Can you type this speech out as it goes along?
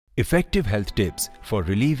Effective health tips for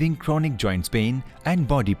relieving chronic joints pain and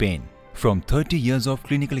body pain. From 30 years of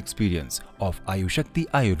clinical experience of Ayushakti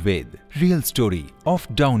Ayurveda. Real story of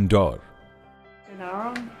Dorr. Smita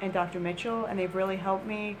Naram and Dr. Mitchell, and they've really helped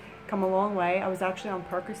me come a long way. I was actually on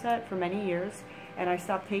Percocet for many years, and I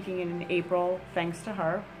stopped taking it in April thanks to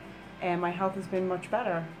her. And my health has been much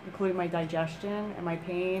better, including my digestion and my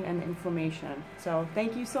pain and inflammation. So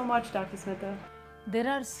thank you so much, Dr. Smita. There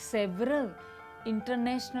are several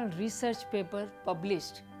international research papers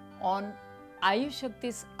published on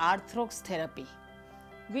Ayushakti's Arthrox therapy,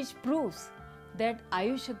 which proves that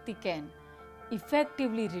Ayushakti can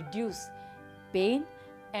effectively reduce pain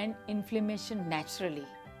and inflammation naturally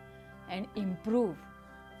and improve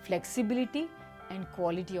flexibility and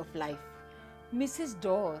quality of life. Mrs.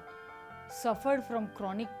 Dorr suffered from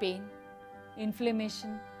chronic pain,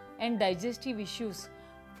 inflammation and digestive issues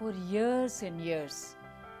for years and years.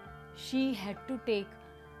 She had to take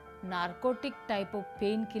narcotic type of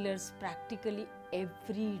painkillers practically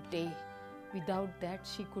every day. Without that,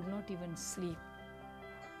 she could not even sleep.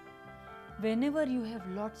 Whenever you have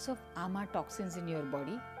lots of amatoxins in your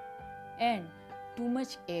body and too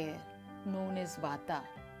much air, known as Vata,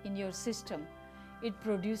 in your system, it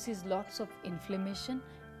produces lots of inflammation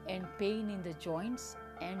and pain in the joints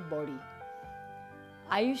and body.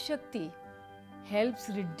 Ayushakti helps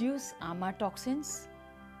reduce amatoxins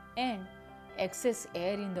and excess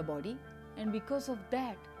air in the body, and because of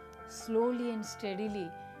that, slowly and steadily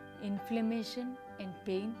inflammation and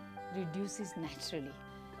pain reduces naturally.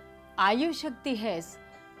 Ayushakti has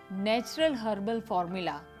natural herbal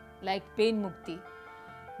formula like Painmukti,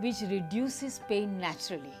 which reduces pain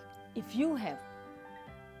naturally. If you have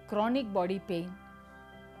chronic body pain,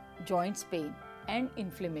 joints pain and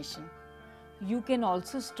inflammation, you can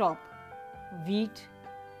also stop wheat,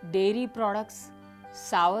 dairy products,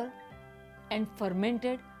 sour and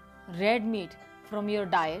fermented red meat from your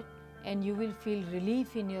diet, and you will feel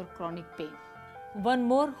relief in your chronic pain. One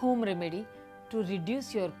more home remedy to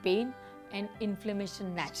reduce your pain and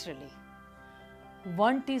inflammation naturally.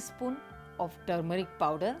 1 teaspoon of turmeric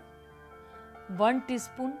powder, 1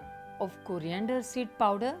 teaspoon of coriander seed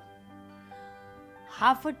powder,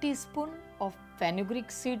 half a teaspoon of fenugreek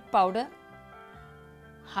seed powder,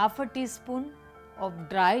 half a teaspoon of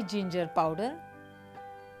dry ginger powder,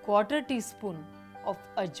 quarter teaspoon of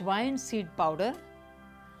ajwain seed powder,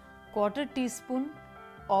 quarter teaspoon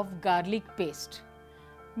of garlic paste.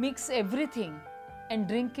 Mix everything and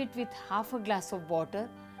drink it with half a glass of water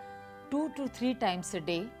 2 to 3 times a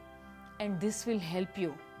day, and this will help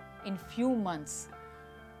you in few months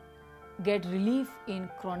get relief in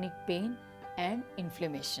chronic pain and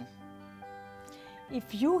inflammation.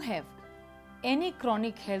 If you have any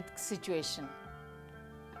chronic health situation,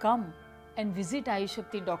 come and visit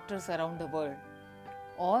Ayushakti doctors around the world,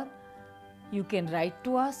 or you can write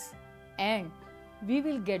to us and we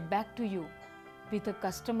will get back to you with a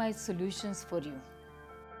customized solutions for you.